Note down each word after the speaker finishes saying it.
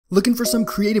Looking for some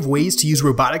creative ways to use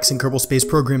robotics in Kerbal Space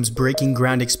Program's Breaking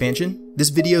Ground expansion? This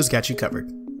video's got you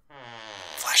covered.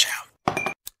 Flash out.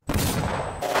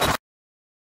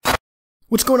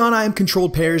 What's going on? I am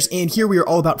Controlled Pairs, and here we are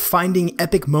all about finding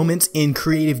epic moments in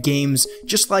creative games,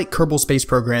 just like Kerbal Space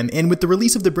Program. And with the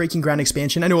release of the Breaking Ground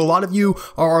expansion, I know a lot of you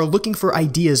are looking for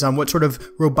ideas on what sort of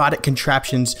robotic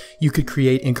contraptions you could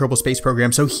create in Kerbal Space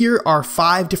Program. So here are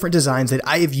 5 different designs that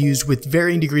I have used with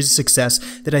varying degrees of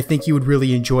success that I think you would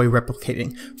really enjoy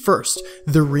replicating. First,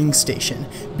 the ring station.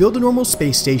 Build a normal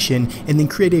space station and then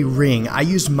create a ring. I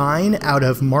used mine out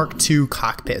of Mark II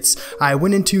cockpits. I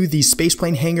went into the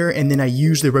spaceplane hangar and then I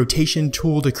used the rotation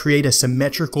tool to create a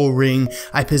symmetrical ring.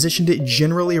 I positioned it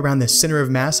generally around the center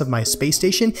of mass of my space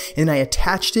station, and I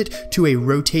attached it to a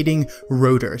rotating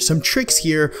rotor. Some tricks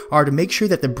here are to make sure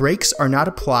that the brakes are not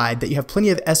applied, that you have plenty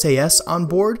of SAS on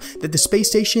board, that the space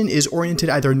station is oriented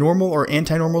either normal or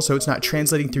anti-normal so it's not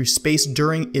translating through space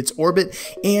during its orbit,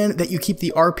 and that you keep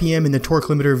the RPM and the torque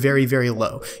limiter very, very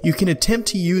low. You can attempt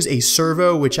to use a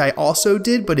servo, which I also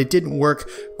did, but it didn't work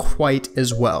quite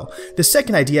as well. The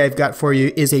second idea I've got for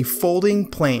you is a folding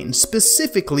plane.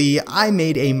 Specifically, I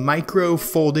made a micro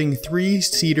folding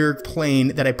 3-seater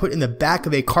plane that I put in the back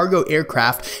of a cargo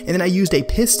aircraft, and then I used a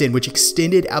piston which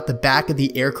extended out the back of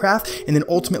the aircraft and then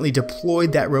ultimately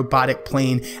deployed that robotic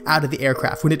plane out of the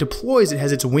aircraft. When it deploys, it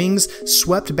has its wings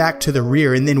swept back to the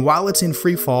rear, and then while it's in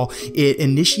free fall, it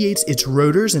initiates its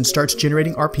rotors and starts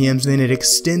generating RPMs, and then it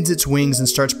extends its wings and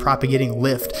starts propagating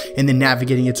lift and then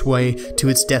navigating its way to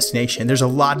its destination. There's a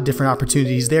lot of different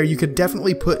opportunities there. You could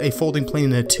definitely put a folding plane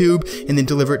in a tube and then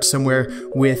deliver it somewhere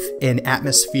with an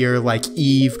atmosphere like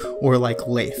Eve or like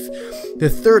Lathe. The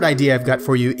third idea I've got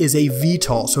for you is a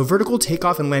VTOL. So vertical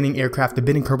takeoff and landing aircraft have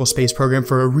been in Kerbal Space Program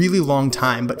for a really long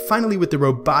time, but finally with the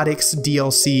robotics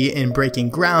DLC and Breaking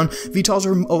Ground, VTOLs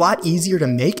are a lot easier to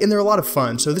make and they're a lot of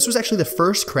fun. So this was actually the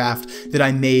first craft that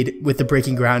I made with the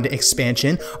Breaking Ground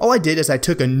expansion. All I did is I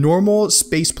took a normal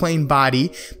spaceplane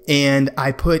body and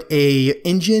I put a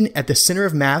engine at the center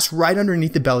of mass right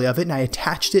underneath the belly of it, and I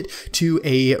attached it to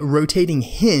a rotating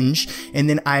hinge, and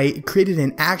then I created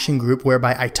an action group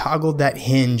whereby I toggled that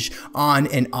hinge on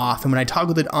and off, and when I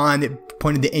toggled it on, it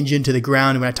pointed the engine to the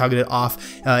ground, and when I toggled it off,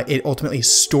 it ultimately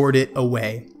stored it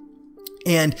away.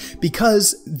 And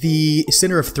because the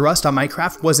center of thrust on my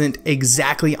craft wasn't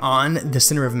exactly on the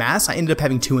center of mass, I ended up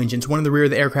having 2 engines, one in the rear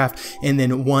of the aircraft and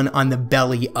then one on the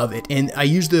belly of it. And I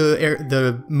used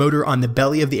the motor on the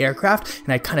belly of the aircraft,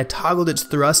 and I kind of toggled its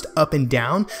thrust up and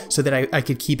down so that I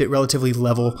could keep it relatively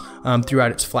level throughout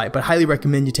its flight. But highly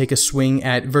recommend you take a swing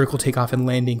at vertical takeoff and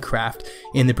landing craft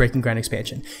in the Breaking Ground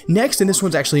expansion. Next, and this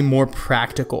one's actually more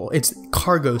practical, it's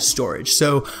cargo storage.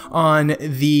 So on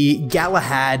the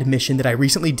Galahad mission that I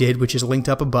recently did, which is linked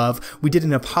up above, we did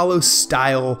an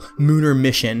Apollo-style lunar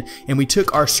mission, and we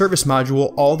took our service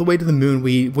module all the way to the moon.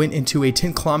 We went into a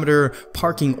 10-kilometer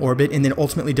parking orbit and then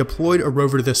ultimately deployed a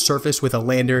rover to the surface with a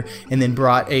lander and then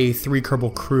brought a 3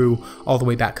 Kerbal crew all the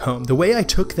way back home. The way I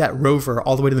took that rover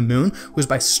all the way to the moon was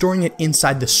by storing it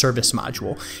inside the service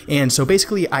module. And so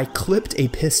basically I clipped a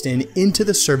piston into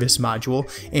the service module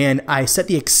and I set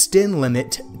the extend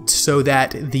limit so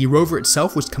that the rover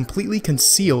itself was completely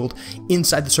concealed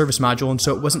inside the service module, and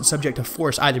so it wasn't subject to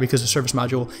force either because the service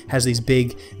module has these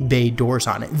big bay doors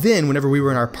on it. Then whenever we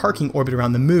were in our parking orbit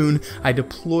around the moon, I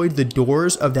deployed the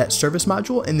doors of that service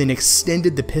module and then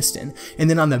extended the piston.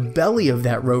 And then on the belly of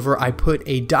that rover, I put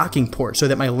a docking port so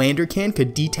that my lander can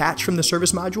could detach from the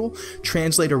service module,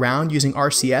 translate around using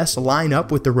RCS, line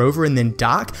up with the rover, and then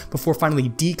dock before finally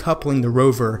decoupling the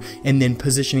rover and then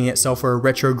positioning itself for a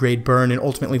retrograde burn and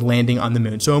ultimately landing on the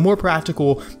moon. So a more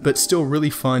practical but still really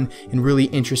fun and really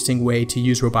interesting way to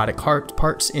use robotic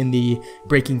parts in the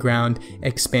Breaking Ground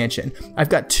expansion. I've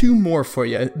got 2 more for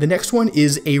you. The next one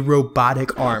is a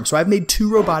robotic arm. So I've made 2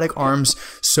 robotic arms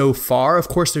so far. Of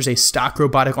course, there's a stock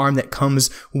robotic arm that comes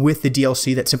with the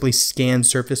DLC that simply scans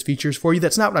surface features for you.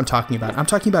 That's not what I'm talking about. I'm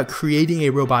talking about creating a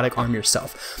robotic arm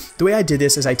yourself. The way I did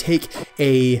this is I take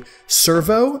a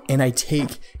servo and I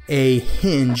take a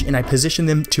hinge and I position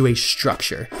them to a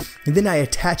structure, and then I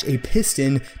attach a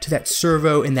piston to that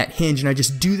servo and that hinge, and I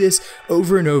just do this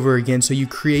over and over again so you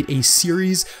create a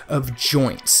series of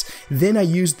joints. Then I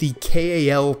use the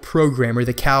KAL programmer,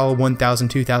 the Cal 1000,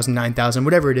 2000, 9000,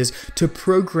 whatever it is, to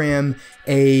program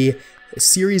a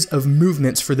series of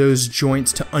movements for those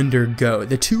joints to undergo.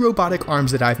 The 2 robotic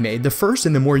arms that I've made, the first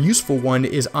and the more useful one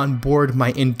is on board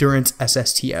my Endurance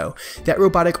SSTO. That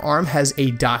robotic arm has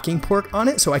a docking port on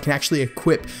it, so I can actually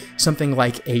equip something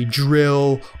like a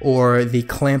drill or the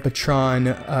clampatron,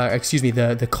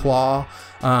 the claw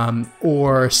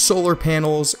or solar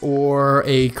panels, or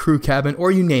a crew cabin,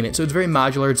 or you name it. So it's very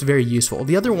modular, it's very useful.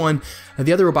 The other one,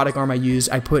 the other robotic arm I use,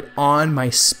 I put on my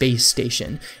space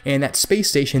station, and that space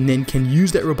station then can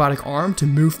use that robotic arm to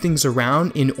move things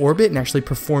around in orbit and actually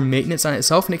perform maintenance on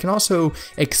itself, and it can also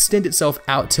extend itself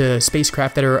out to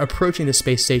spacecraft that are approaching the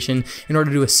space station in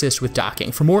order to assist with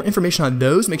docking. For more information on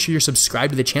those, make sure you're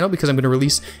subscribed to the channel, because I'm going to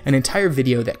release an entire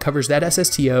video that covers that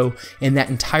SSTO and that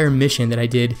entire mission that I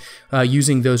did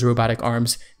using those robotic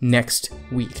arms next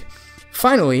week.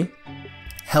 Finally,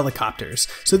 helicopters.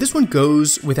 So this one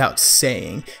goes without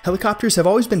saying. Helicopters have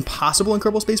always been possible in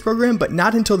Kerbal Space Program, but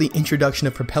not until the introduction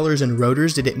of propellers and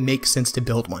rotors did it make sense to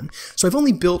build one. So I've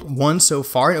only built one so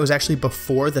far, and it was actually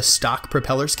before the stock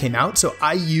propellers came out. So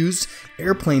I used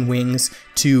airplane wings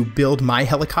to build my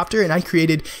helicopter, and I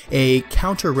created a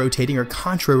counter-rotating or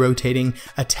contra-rotating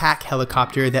attack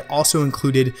helicopter that also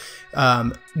included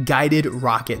guided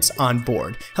rockets on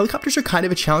board. Helicopters are kind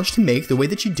of a challenge to make. The way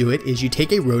that you do it is you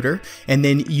take a rotor and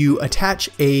then you attach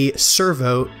a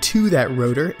servo to that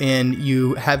rotor, and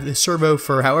you have the servo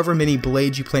for however many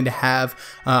blades you plan to have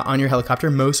on your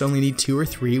helicopter. Most only need 2 or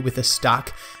 3 with the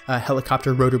stock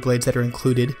helicopter rotor blades that are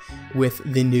included with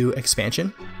the new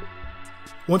expansion.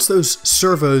 Once those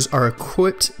servos are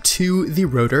equipped to the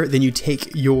rotor, then you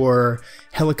take your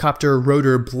helicopter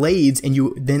rotor blades and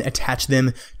you then attach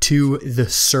them to the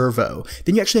servo.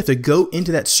 Then you actually have to go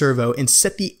into that servo and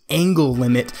set the angle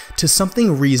limit to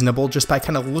something reasonable just by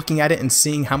kind of looking at it and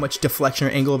seeing how much deflection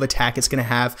or angle of attack it's going to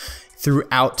have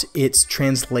throughout its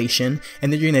translation.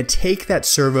 And then you're going to take that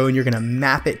servo and you're going to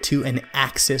map it to an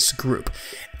axis group.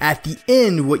 At the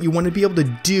end, what you want to be able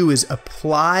to do is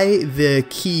apply the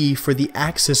key for the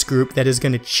axis group that is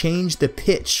going to change the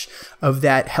pitch of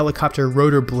that helicopter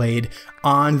rotor blade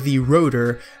on the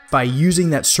rotor by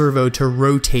using that servo to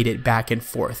rotate it back and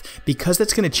forth. Because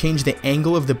that's going to change the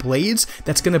angle of the blades,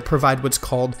 that's going to provide what's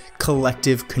called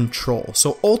collective control.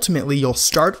 So ultimately, you'll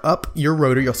start up your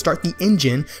rotor, you'll start the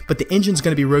engine, but the engine's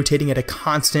going to be rotating at a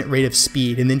constant rate of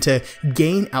speed. And then to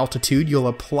gain altitude, you'll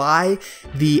apply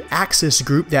the axis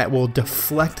group that will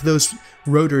deflect those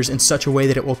rotors in such a way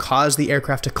that it will cause the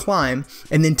aircraft to climb,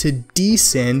 and then to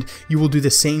descend, you will do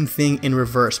the same thing in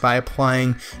reverse by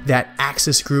applying that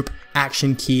axis group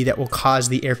action key that will cause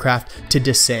the aircraft to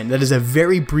descend. That is a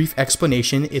very brief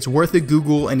explanation. It's worth a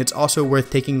Google, and it's also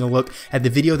worth taking a look at the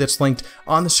video that's linked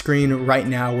on the screen right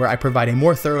now, where I provide a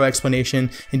more thorough explanation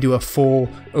and do a full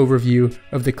overview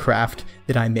of the craft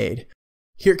that I made.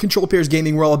 Here at Controlled Pairs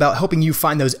Gaming, we're all about helping you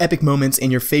find those epic moments in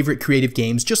your favorite creative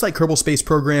games, just like Kerbal Space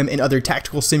Program and other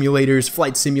tactical simulators,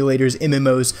 flight simulators,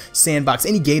 MMOs, sandbox,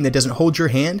 any game that doesn't hold your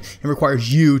hand and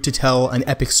requires you to tell an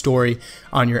epic story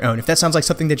on your own. If that sounds like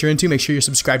something that you're into, make sure you're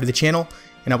subscribed to the channel,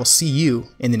 and I will see you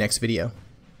in the next video.